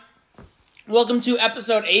Welcome to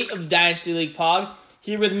episode 8 of Dynasty League Pog.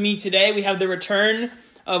 Here with me today, we have the return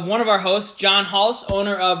of one of our hosts, John Hulse,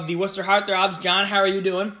 owner of the Worcester Heartthrobs. John, how are you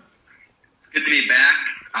doing? Good to be back.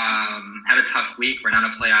 Had a tough week. We're not a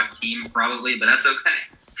playoff team, probably, but that's okay.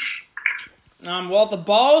 Well, if the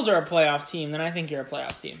Balls are a playoff team, then I think you're a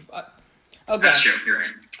playoff team. But okay. That's true. You're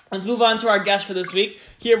right. Let's move on to our guest for this week.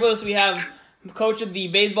 Here with us, we have coach of the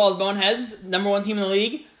Baseball's Boneheads, number 1 team in the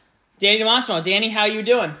league, Danny DeMassimo. Danny, how are you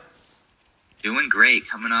doing? Doing great,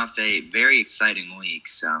 coming off a very exciting week,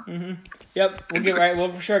 so. Yep, we'll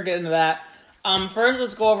for sure get into that. First,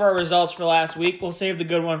 let's go over our results for last week. We'll save the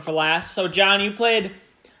good one for last. So, John, you played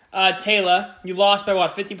Taylor. You lost by,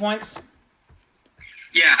 50 points?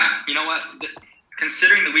 Yeah, you know what?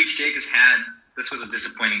 Considering the weeks Jake has had, this was a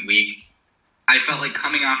disappointing week. I felt like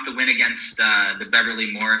coming off the win against the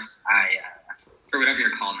Beverly Morse, or whatever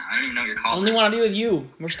you're called now. I don't even know what you're called. Only want to be with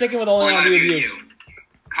you. We're sticking with only want to be with you.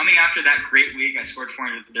 Coming after that great week, I scored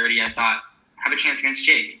 430. I thought, have a chance against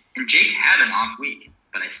Jake. And Jake had an off week,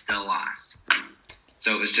 but I still lost.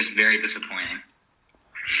 So it was just very disappointing.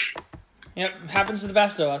 Yep, happens to the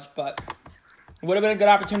best of us, but it would have been a good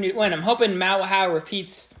opportunity to win. I'm hoping Matt Wow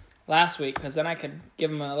repeats last week, because then I could give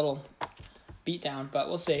him a little beatdown, but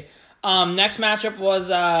we'll see. Next matchup was,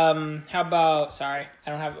 the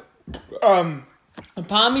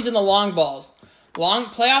Palmies and the Long Balls.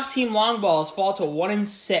 Playoff team Long Balls fall to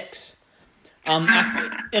 1-6.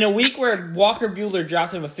 In a week where Walker Buehler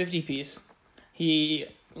dropped him a 50-piece, he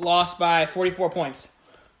lost by 44 points.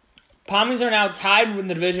 Palmies are now tied in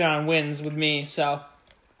the division on wins with me, so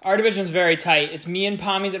our division is very tight. It's me and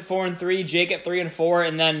Palmies at 4-3, Jake at 3-4,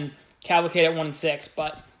 and then Cavalcade at 1-6.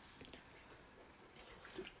 But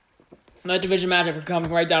that division matchup could come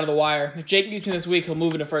right down to the wire. If Jake beats me this week, he'll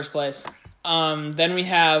move into first place. Then we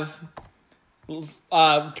have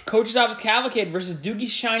Coach's Office Cavalcade versus Doogie's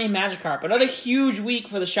Shiny Magikarp. Another huge week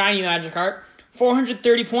for the Shiny Magikarp.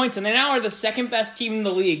 430 points, and they now are the second best team in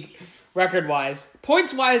the league, record-wise.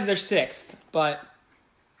 Points-wise, they're 6th, but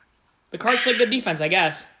the Cards played good defense, I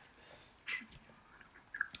guess.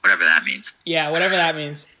 Whatever that means. Yeah, whatever that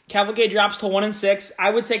means. Cavalcade drops to 1-6.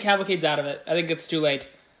 I would say Cavalcade's out of it. I think it's too late.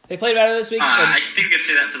 They played better this week. I think I'd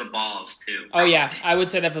say that for the Balls, too. Oh, yeah, I would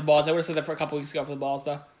say that for the Balls. I would have said that for a couple weeks ago for the Balls,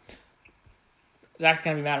 though. Zach's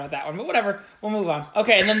going to be mad about that one, but whatever. We'll move on.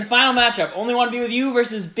 Okay, and then the final matchup. Only Want to Be With You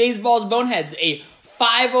versus Baseball's Boneheads. A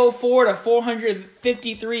 504 to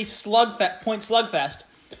 453 point slugfest.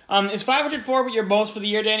 Is 504 your most for the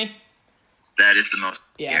year, Danny? That is the most.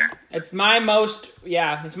 Yeah, it's my most.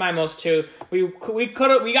 Yeah, it's my most too. We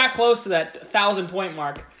got close to that 1,000-point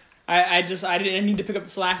mark. I didn't need to pick up the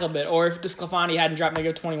slack a little bit, or if DeSclafani hadn't dropped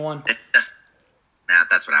 -21.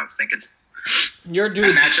 That's what I was thinking. Your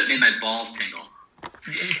dude. That matchup made my balls tingle.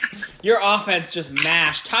 Your offense just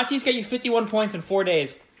mashed. Tatis got you 51 points in 4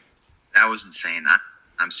 days. That was insane.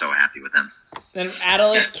 I'm so happy with him. Then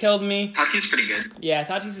Adolis killed me. Tatis pretty good. Yeah,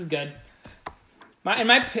 Tatis is good.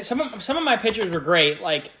 Some of my pitchers were great.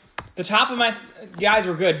 Like the top of my guys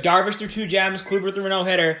were good. Darvish threw 2 gems. Kluber threw a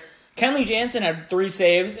no-hitter. Kenley Jansen had 3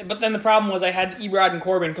 saves. But then the problem was I had Ebrod and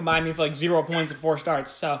Corbin combined me for 0 points in 4 starts.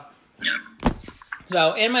 So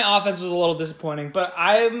and my offense was a little disappointing, but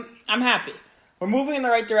I'm happy. We're moving in the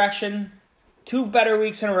right direction. 2 better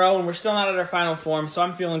weeks in a row, and we're still not at our final form, so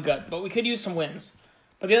I'm feeling good. But we could use some wins.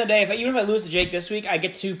 But at the end of the day, even if I lose to Jake this week, I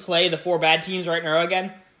get to play the 4 bad teams right in a row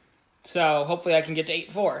again. So hopefully I can get to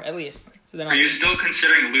 8-4 at least. So then Are you still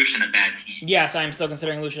considering Lucian a bad team? Yes, I am still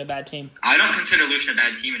considering Lucian a bad team. I don't consider Lucian a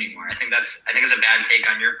bad team anymore. I think it's a bad take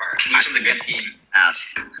on your part. Lucian's a good team.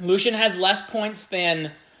 Lucian has less points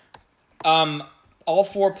than all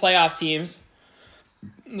 4 playoff teams,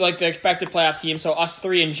 like the expected playoff team, so us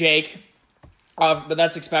 3 and Jake, but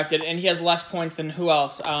that's expected, and he has less points than who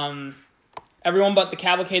else? Everyone but the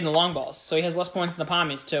Cavalcade and the Long Balls, so he has less points than the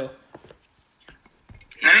Palmies, too.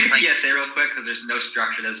 Can I make a PSA real quick, because there's no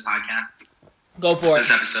structure to this podcast? Go for it.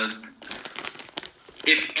 This episode.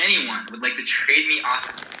 If anyone would like to trade me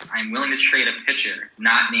off, I'm willing to trade a pitcher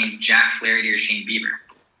not named Jack Flaherty or Shane Bieber.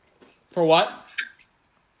 For what?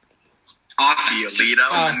 Offense, just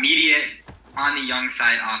some immediate, on the young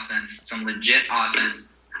side offense, some legit offense.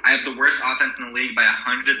 I have the worst offense in the league by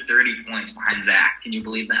 130 points behind Zach. Can you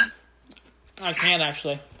believe that? I can,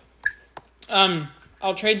 actually.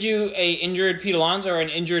 I'll trade you a injured Pete Alonso or an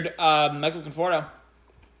injured Michael Conforto.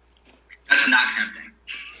 That's not tempting.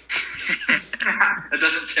 That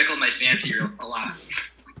doesn't tickle my fancy a lot.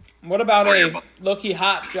 What about a low-key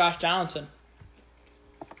hot Josh Donaldson?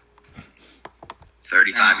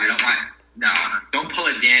 35 years old. No, don't pull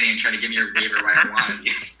a Danny and try to give me a waiver right I want of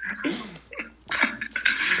you.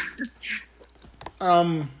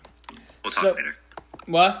 We'll talk So- later.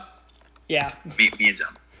 What? Yeah. Me and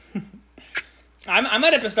John. I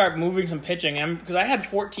might have to start moving some pitching because I had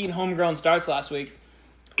 14 homegrown starts last week,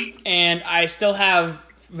 and I still have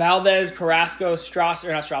Valdez, Carrasco,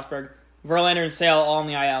 Verlander, and Sale all in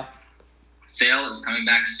the IL. Sale is coming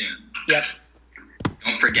back soon. Yep.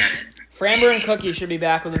 Don't forget it. Framber and Cookie should be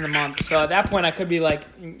back within the month. So at that point, I could be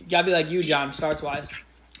like, gotta be like you, John, starts wise.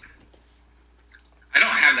 I don't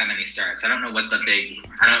have that many starts. I don't know what the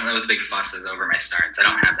big fuss is over my starts. I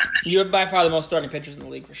don't have that many. You have by far the most starting pitchers in the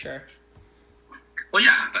league for sure. Well,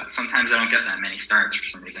 yeah, but sometimes I don't get that many starts for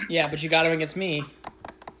some reason. Yeah, but you got him against me.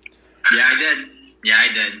 Yeah, I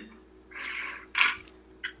did.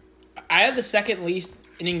 I have the second least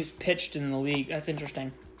innings pitched in the league. That's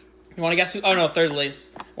interesting. You want to guess who? Oh no, third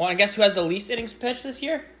least. Want to guess who has the least innings pitched this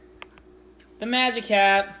year? The Magic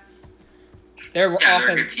Hat. Their They're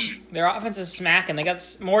a good team. Their offense is smacking. They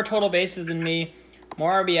got more total bases than me,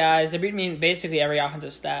 more RBIs. They beat me in basically every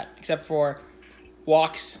offensive stat except for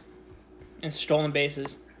walks and stolen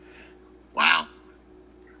bases. Wow.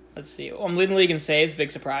 Let's see. I'm leading the league in saves.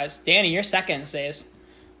 Big surprise. Danny, you're second in saves.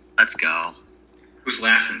 Let's go. Who's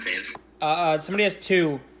last in saves? Somebody has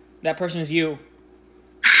 2. That person is you.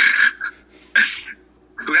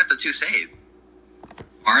 Who got the 2 saved?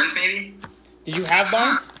 Barnes, maybe? Did you have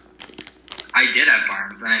Barnes? I did have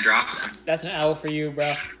Barnes, and I dropped him. That's an L for you,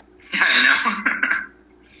 bro. Yeah, I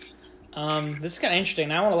know. This is kind of interesting.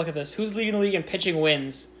 Now I want to look at this. Who's leading the league in pitching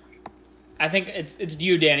wins? I think it's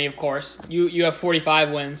you, Danny, of course. You have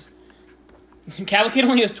 45 wins. Cavalcade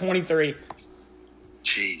only has 23.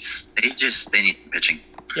 Jeez. They need some pitching.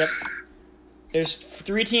 Yep. There's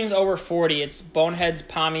 3 teams over 40. It's Boneheads,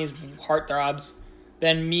 Pommies, Heartthrobs.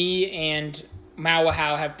 Then me and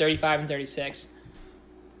Mawahau have 35 and 36.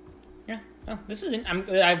 Yeah. Oh, this is.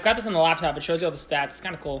 I've got this on the laptop. It shows you all the stats. It's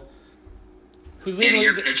kind of cool. Who's leading And the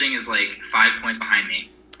your league? pitching is like 5 points behind me.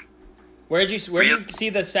 Where did you see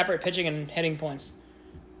the separate pitching and hitting points?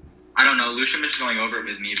 I don't know. Lucian is going over it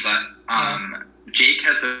with me, but Jake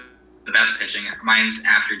has the best pitching. Mine's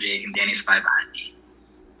after Jake, and Danny's 5 behind me.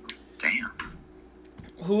 Damn.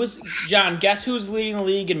 John, guess who's leading the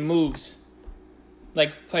league in moves?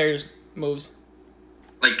 Like, players' moves.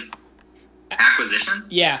 Like, acquisitions?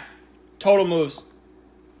 Yeah. Total moves.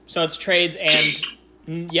 So it's trades and... Jake.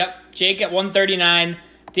 Yep. Jake at 139.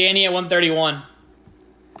 Danny at 131.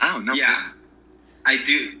 Oh, no. Yeah. I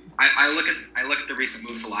do. I look at the recent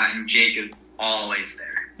moves a lot, and Jake is always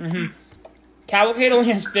there. Mm-hmm. Cavalcade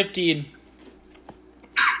only has 15.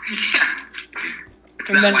 Yeah.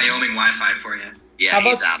 And That then- Wyoming Wi-Fi for you. Yeah,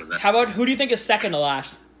 he's out of it. How about who do you think is second to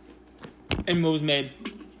last in moves made?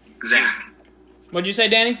 Zach. What'd you say,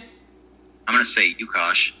 Danny? I'm going to say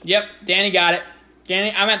Yukosh. Yep, Danny got it.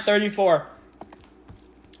 Danny, I'm at 34.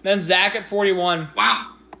 Then Zach at 41.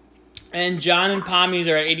 Wow. And John and Pommies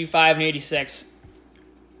are at 85 and 86.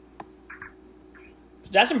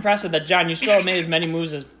 That's impressive that, John, you still have made as many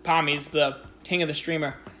moves as Pommies, the king of the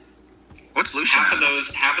streamer. What's Lucian? Half of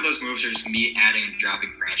those moves are just me adding and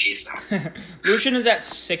dropping Franchi stuff. Lucian is at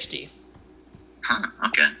 60. Huh,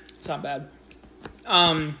 okay. It's not bad.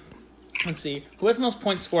 Let's see. Who has the most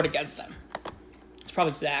points scored against them? It's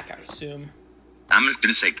probably Zach, I would assume. I'm just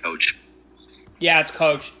going to say Coach. Yeah, it's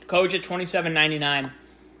Coach. Coach at 27.99.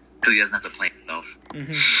 Because he doesn't have to play himself.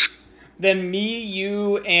 Then me,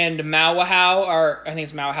 you, and Mawahau are... I think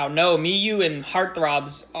it's Mawahau. No, me, you, and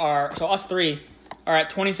Heartthrobs are... So us 3 are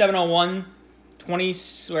at 2701, 20...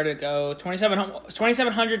 Where did it go?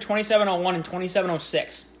 2700, 2701, and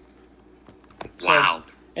 2706. Wow.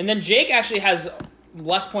 And then Jake actually has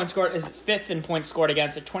less points scored, is 5th in points scored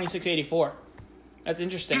against at 2684. That's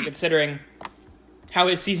interesting considering how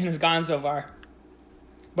his season has gone so far.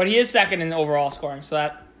 But he is second in overall scoring, so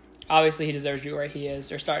that obviously he deserves to be where he is.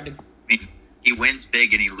 They're starting to. I mean, he wins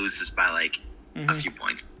big and he loses by like a few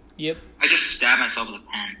points. Yep. I just stabbed myself with a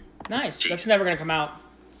pen. Nice. Jeez. That's never going to come out.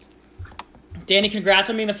 Danny, congrats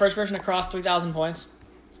on being the first person to cross 3,000 points.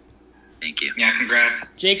 Thank you. Yeah, congrats.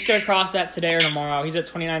 Jake's going to cross that today or tomorrow. He's at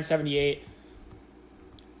 29.78.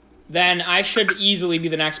 Then I should easily be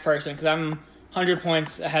the next person because I'm 100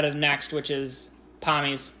 points ahead of the next, which is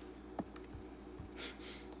Pommies.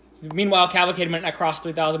 Meanwhile, Cavalcade might not cross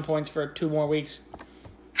 3,000 points for 2 more weeks.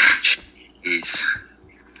 Jeez.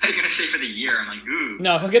 How are you going to say for the year? I'm like, ooh.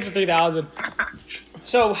 No, he'll get to 3,000.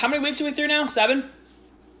 So, how many weeks are we through now? 7?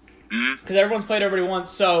 Because everyone's played everybody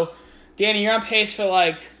once. So, Danny, you're on pace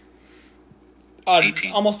for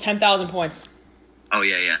 18. almost 10,000 points. Oh,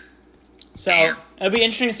 yeah. So, Damn. it'll be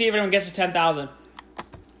interesting to see if anyone gets to 10,000.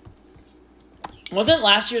 Wasn't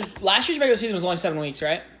last year's regular season was only 7 weeks,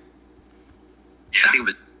 right? I think it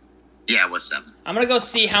was. Yeah, it was 7. I'm going to go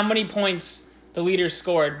see how many points the leaders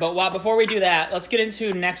scored. But before we do that, let's get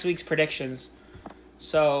into next week's predictions.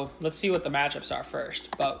 So let's see what the matchups are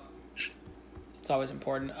first. But it's always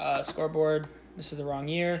important. Scoreboard. This is the wrong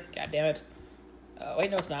year. God damn it.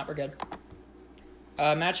 Wait, no, it's not. We're good.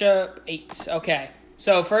 Matchup 8. Okay.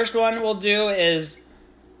 So first one we'll do is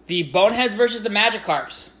the Boneheads versus the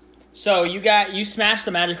Magikarps. So you smashed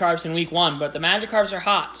the Magikarps in week 1, but the Magikarps are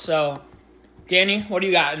hot. So, Danny, what do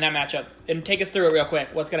you got in that matchup? And take us through it real quick.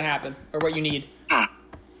 What's going to happen or what you need?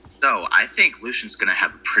 So, I think Lucian's going to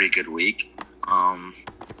have a pretty good week.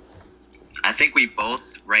 I think we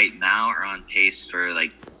both right now are on pace for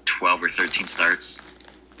like 12 or 13 starts.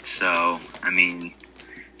 So, I mean,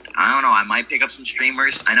 I don't know. I might pick up some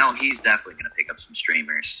streamers. I know he's definitely going to pick up some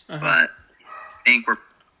streamers. But I think we're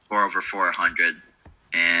 4 over 400.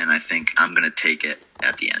 And I think I'm going to take it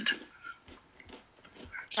at the end.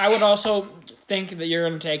 I would also think that you're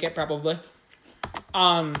going to take it, probably.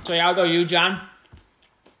 So, yeah, I'll go you, John.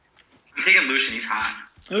 I'm taking Lucian. He's hot.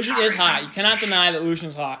 Lucian is hot. You cannot deny that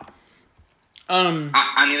Lucian's hot. On the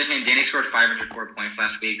other hand, Danny scored 504 points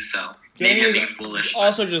last week, so maybe I'm being foolish.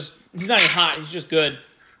 Also, he's not even hot. He's just good.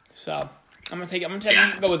 So, I'm going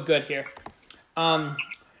to go with good here.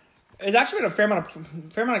 There's actually been a fair amount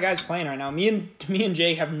of guys playing right now. Me and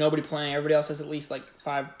Jake have nobody playing. Everybody else has at least like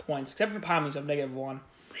 5 points, except for Pommies of -1.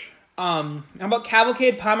 How about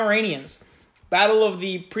Cavalcade Pomeranians? Battle of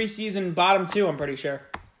the preseason bottom 2, I'm pretty sure.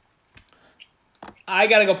 I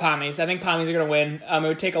gotta go Pommies. I think Pommies are gonna win. It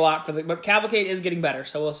would take a lot but Cavalcade is getting better,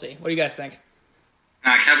 so we'll see. What do you guys think?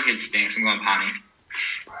 Cavalcade stinks. I'm going Pommies.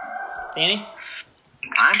 Danny?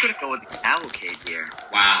 I'm gonna go with the Cavalcade here.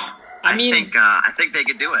 Wow. I think they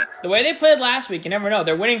could do it. The way they played last week, you never know.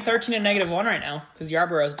 They're winning 13 and -1 right now because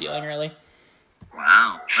Yarborough's dealing early.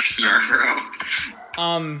 Wow. Yarborough.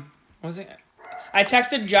 What was it? I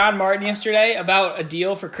texted John Martin yesterday about a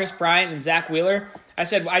deal for Chris Bryant and Zach Wheeler. I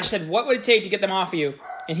just said, what would it take to get them off of you?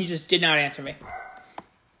 And he just did not answer me.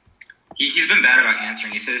 He's been bad about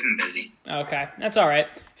answering. He said he's been busy. Okay, that's all right.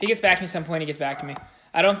 If he gets back to me at some point, he gets back to me.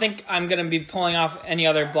 I don't think I'm going to be pulling off any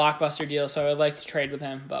other blockbuster deal, so I would like to trade with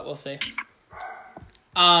him, but we'll see.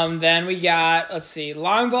 Then we got, let's see,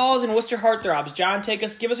 Long Balls and Worcester Heartthrobs. John, give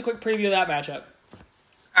us a quick preview of that matchup.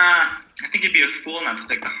 I think you'd be a fool not to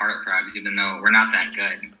pick the Heartthrobs, even though we're not that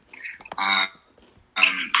good.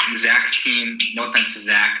 Zach's team, no offense to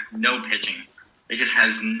Zach, no pitching. It just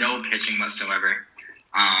has no pitching whatsoever.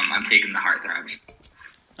 I'm taking the Heartthrobs.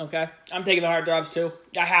 Okay, I'm taking the Heartthrobs too.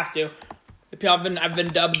 I have to. I've been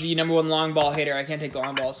dubbed the #1 long ball hater. I can't take the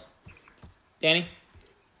long balls. Danny?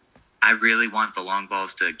 I really want the long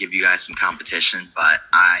balls to give you guys some competition, but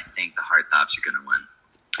I think the Heartthrobs are going to win.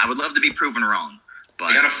 I would love to be proven wrong, but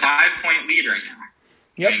they got a 5-point lead right now.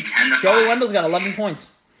 Yep. Joey Wendell's got 11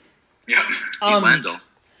 points. Yep. Wendell.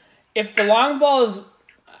 If the long balls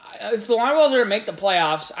are to make the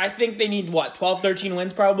playoffs, I think they need 12, 13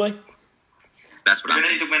 wins probably. That's what They're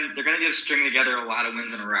going to need to win. They're going to need to string together a lot of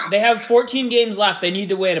wins in a row. They have 14 games left. They need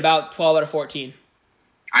to win about 12 out of 14.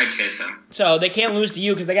 I'd say so. So they can't lose to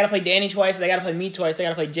you because they got to play Danny twice, they got to play me twice, they got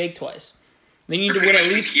to play Jake twice. They need to win at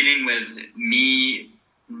least. Competing with me,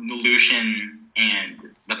 Lucian,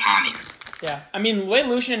 and the Pommies. Yeah, I mean, the way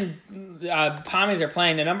Lucian Pommies are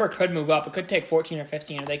playing, the number could move up. It could take 14 or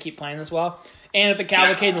 15 if they keep playing this well. And if the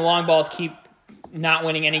Cavalcade and the long balls keep not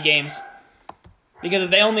winning any games. Because if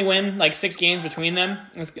they only win like 6 games between them,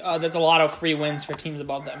 that's a lot of free wins for teams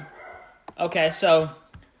above them. Okay, so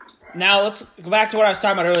now let's go back to what I was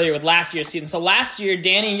talking about earlier with last year's season. So last year,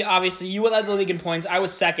 Danny, obviously, you led the league in points. I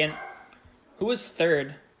was second. Who was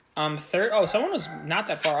third? Third. Oh, someone was not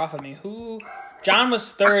that far off of me. John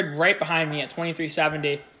was third, right behind me at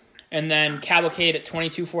 2370, and then Cavalcade at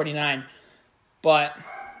 2249. But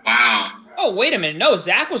wow. Oh, wait a minute. No,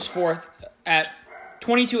 Zach was fourth at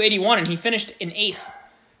 2281, and he finished in 8th.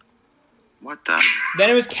 What the? Then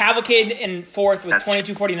it was Cavalcade in 4th with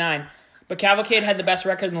 2249. But Cavalcade had the best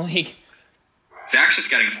record in the league. Zach's just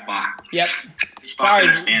getting fucked. Yep. Sorry,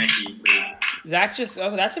 Zach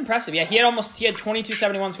that's impressive. Yeah, he had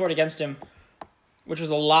 2271 scored against him, which was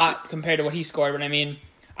a lot compared to what he scored. But I mean,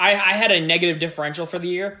 I had a negative differential for the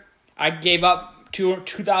year. I gave up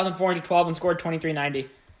 2,412 and scored 2390.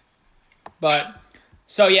 But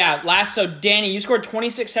so Danny, you scored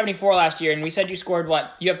 2674 last year, and we said you scored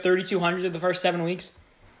what? You have 3,200 of the first 7 weeks.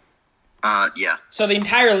 Yeah. So the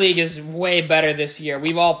entire league is way better this year.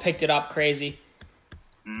 We've all picked it up crazy.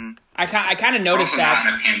 Mm-hmm. I kind of noticed also that.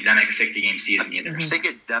 Not in a pandemic 60-game season either. I think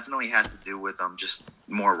it definitely has to do with just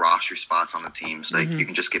more roster spots on the teams. Like you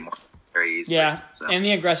can just get more very easily. Yeah, so. and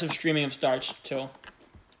the aggressive streaming of starts too.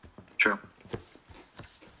 True.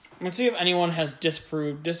 Let's see if anyone has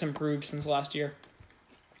disimproved since last year.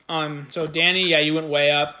 So Danny, yeah, you went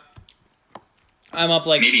way up. I'm up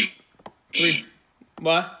like Maybe three. me.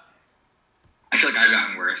 What? I feel like I've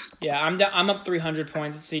gotten worse. Yeah, I'm up 300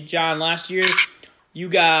 points. Let's see, John. Last year, you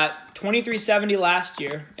got 2370 last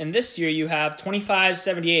year, and this year you have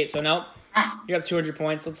 2578. So nope, Huh. you're up 200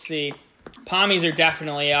 points. Let's see. Pommies are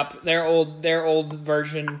definitely up. Their old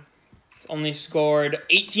version only scored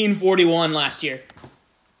 1841 last year.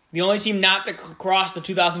 The only team not to cross the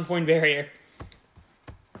 2,000 point barrier.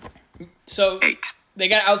 So they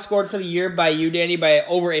got outscored for the year by you, Danny, by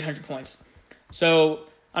over 800 points. So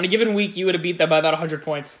on a given week, you would have beat them by about 100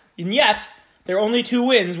 points. And yet, their only 2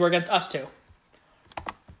 wins were against us 2.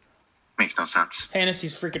 Makes no sense.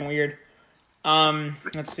 Fantasy's freaking weird.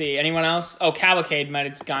 Let's see. Anyone else? Oh, Cavalcade might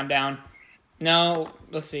have gone down. No,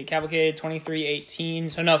 let's see. Cavalcade 2318.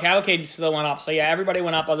 So no, Cavalcade still went up. So yeah, everybody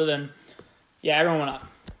went up other than everyone went up.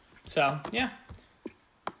 So yeah.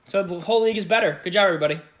 So the whole league is better. Good job,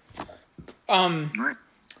 everybody. Right.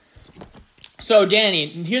 So Danny,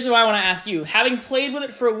 here's what I want to ask you. Having played with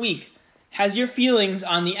it for a week, has your feelings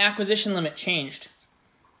on the acquisition limit changed?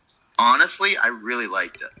 Honestly, I really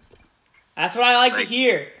liked it. That's what I like to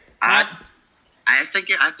hear. I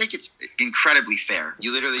think it's incredibly fair.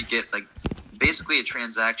 You literally get like basically a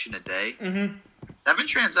transaction a day. Mm-hmm. 7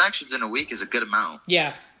 transactions in a week is a good amount.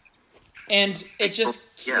 Yeah. And it just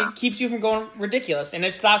it keeps you from going ridiculous. And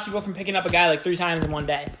it stops people from picking up a guy like 3 times in one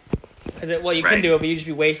day. Because, you can do it, but you just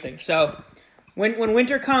be wasting. So, when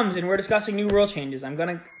winter comes and we're discussing new rule changes, I'm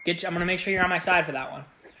gonna make sure you're on my side for that one.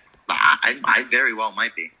 I very well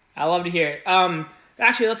might be. I love to hear it.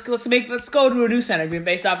 Actually, let's go to a new segment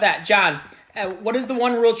based off that. John, what is the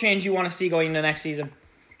one rule change you want to see going into next season?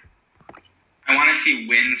 I want to see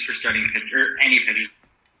wins for starting pitcher, any pitchers,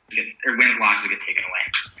 or wins losses get taken away.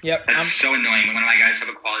 Yep, That's so annoying when one of my guys have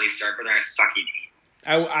a quality start, but they're a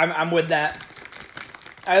sucky team. I'm with that.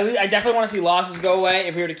 I definitely want to see losses go away.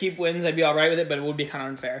 If we were to keep wins, I'd be all right with it, but it would be kind of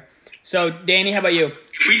unfair. So, Danny, how about you?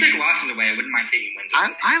 If we take losses away, I wouldn't mind taking wins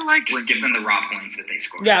away. I like Just wins. give them the raw points that they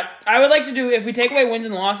score. Yeah, I would like to do, if we take away wins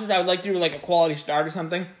and losses, I would like to do like a quality start or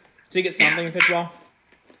something, so you get something to pitch well.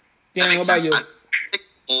 Danny, what about you? I think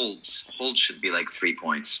holds should be like 3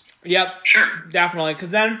 points. Yep, Sure. definitely, because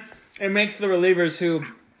then it makes the relievers who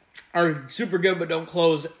are super good but don't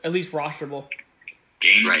close at least rosterable.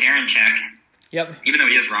 James Right. Karinchak, Yep. even though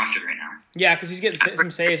he is rostered right now. Yeah, because he's getting some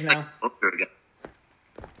saves now.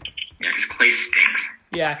 Yeah, because Clay stinks.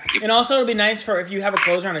 Yeah, and also it'll be nice for if you have a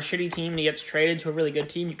closer on a shitty team and he gets traded to a really good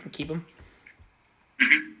team, you can keep him.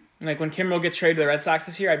 Mm-hmm. Like when Kimbrel gets traded to the Red Sox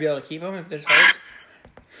this year, I'd be able to keep him if there's holes.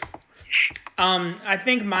 I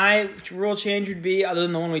think my rule change would be, other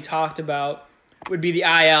than the one we talked about, would be the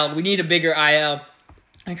IL. We need a bigger IL.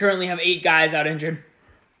 I currently have 8 guys out injured.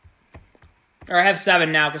 Or I have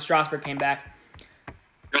 7 now because Strasburg came back.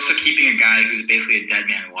 You're also keeping a guy who's basically a dead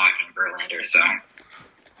man walking, Verlander, so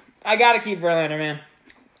I gotta keep Verlander, man.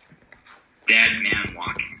 dead man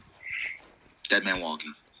walking. Dead man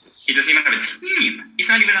walking. He doesn't even have a team. He's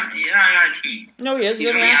not even on a team. No, he is. He's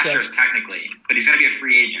He's on on the the Astros Astros. technically, but he's going to be a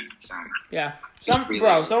free agent, so. Yeah. Really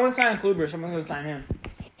good. Someone sign Kluber. Someone's going to sign him.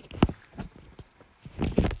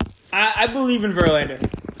 I believe in Verlander.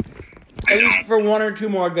 I At least don't. for 1 or 2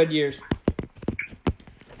 more good years.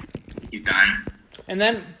 He's done. And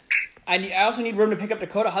then I also need room to pick up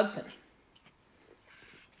Dakota Hudson.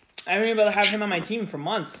 I haven't been able to have him on my team for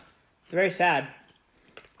months. It's very sad.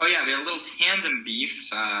 Oh, yeah, we had a little tandem beef.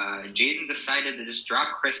 Jaden decided to just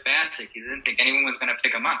drop Chris Bassick. He didn't think anyone was going to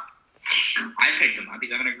pick him up. I picked him up.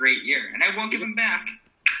 He's having a great year, and I won't give him back.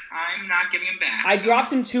 I'm not giving him back. I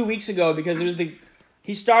dropped him 2 weeks ago because it was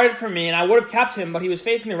he started for me, and I would have kept him, but he was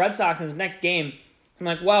facing the Red Sox in his next game. I'm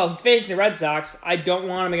like, well, he's facing the Red Sox. I don't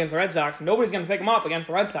want him against the Red Sox. Nobody's going to pick him up against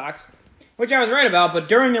the Red Sox, which I was right about. But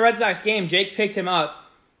during the Red Sox game, Jake picked him up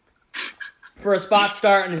for a spot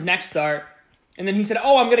start in his next start. And then he said,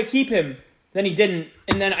 oh, I'm going to keep him. Then he didn't.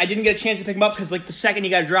 And then I didn't get a chance to pick him up because, like, the second he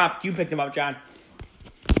got dropped, you picked him up, John.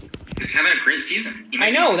 He's having a great season. I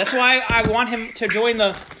know. That's why I want him to join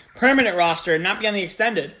the permanent roster and not be on the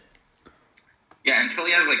extended. Yeah, until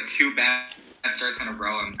he has, like, 2 bad starts in a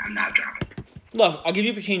row, I'm not dropping. Look, I'll give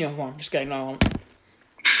you Pacino for him. Just kidding. No, I won't.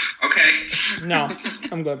 Okay. No,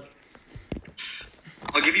 I'm good.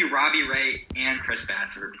 I'll give you Robbie Ray and Chris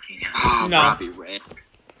Bassick for Patino. Oh, No. Robbie Ray.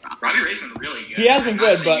 Robbie Ray's been really good. He has been I'm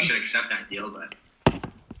good, not saying but- you should accept that deal, but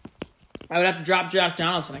I would have to drop Josh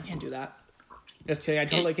Donaldson. I can't do that. Just kidding. I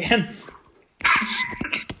totally can.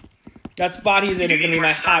 That spot he's in is going to be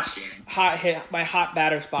my hot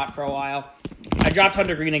batter spot for a while. I dropped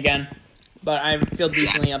Hunter Green again, but I feel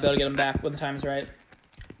decently. I'll be able to get him back when the time's right.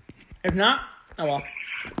 If not, oh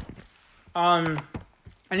well.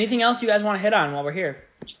 Anything else you guys want to hit on while we're here?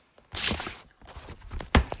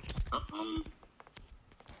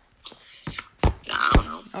 I don't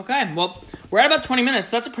know. Okay, well, we're at about 20 minutes.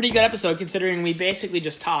 So that's a pretty good episode considering we basically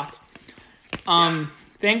just talked.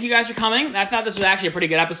 Thank you guys for coming. I thought this was actually a pretty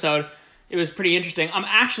good episode. It was pretty interesting. I'm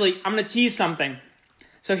going to tease something.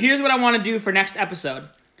 So here's what I want to do for next episode.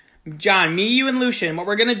 John, me, you, and Lucian, what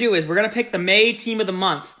we're going to do is we're going to pick the May team of the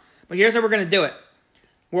month. But here's how we're going to do it.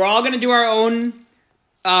 We're all going to do our own,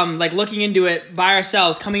 looking into it by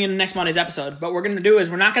ourselves coming into next Monday's episode. But what we're going to do is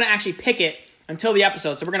we're not going to actually pick it until the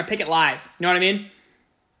episode. So we're going to pick it live. You know what I mean?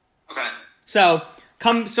 Okay. So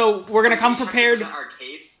we're going to come prepared. Our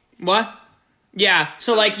case. What? Yeah.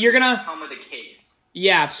 So you're going to come with a case.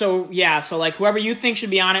 Yeah, so whoever you think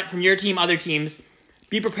should be on it from your team, other teams,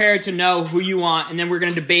 be prepared to know who you want, and then we're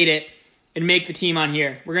going to debate it and make the team on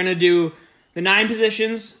here. We're going to do the 9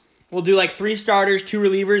 positions. We'll do 3 starters, 2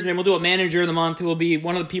 relievers, and then we'll do a manager of the month who will be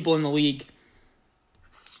one of the people in the league.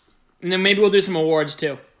 And then maybe we'll do some awards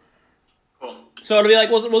too. Cool. So it'll be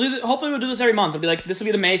hopefully we'll do this every month. It'll be this will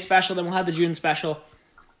be the May special, then we'll have the June special.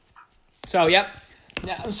 So, yep.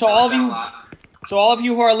 Yeah, so all of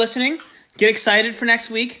you who are listening, get excited for next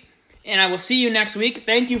week, and I will see you next week.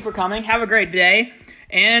 Thank you for coming. Have a great day,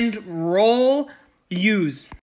 and roll U's.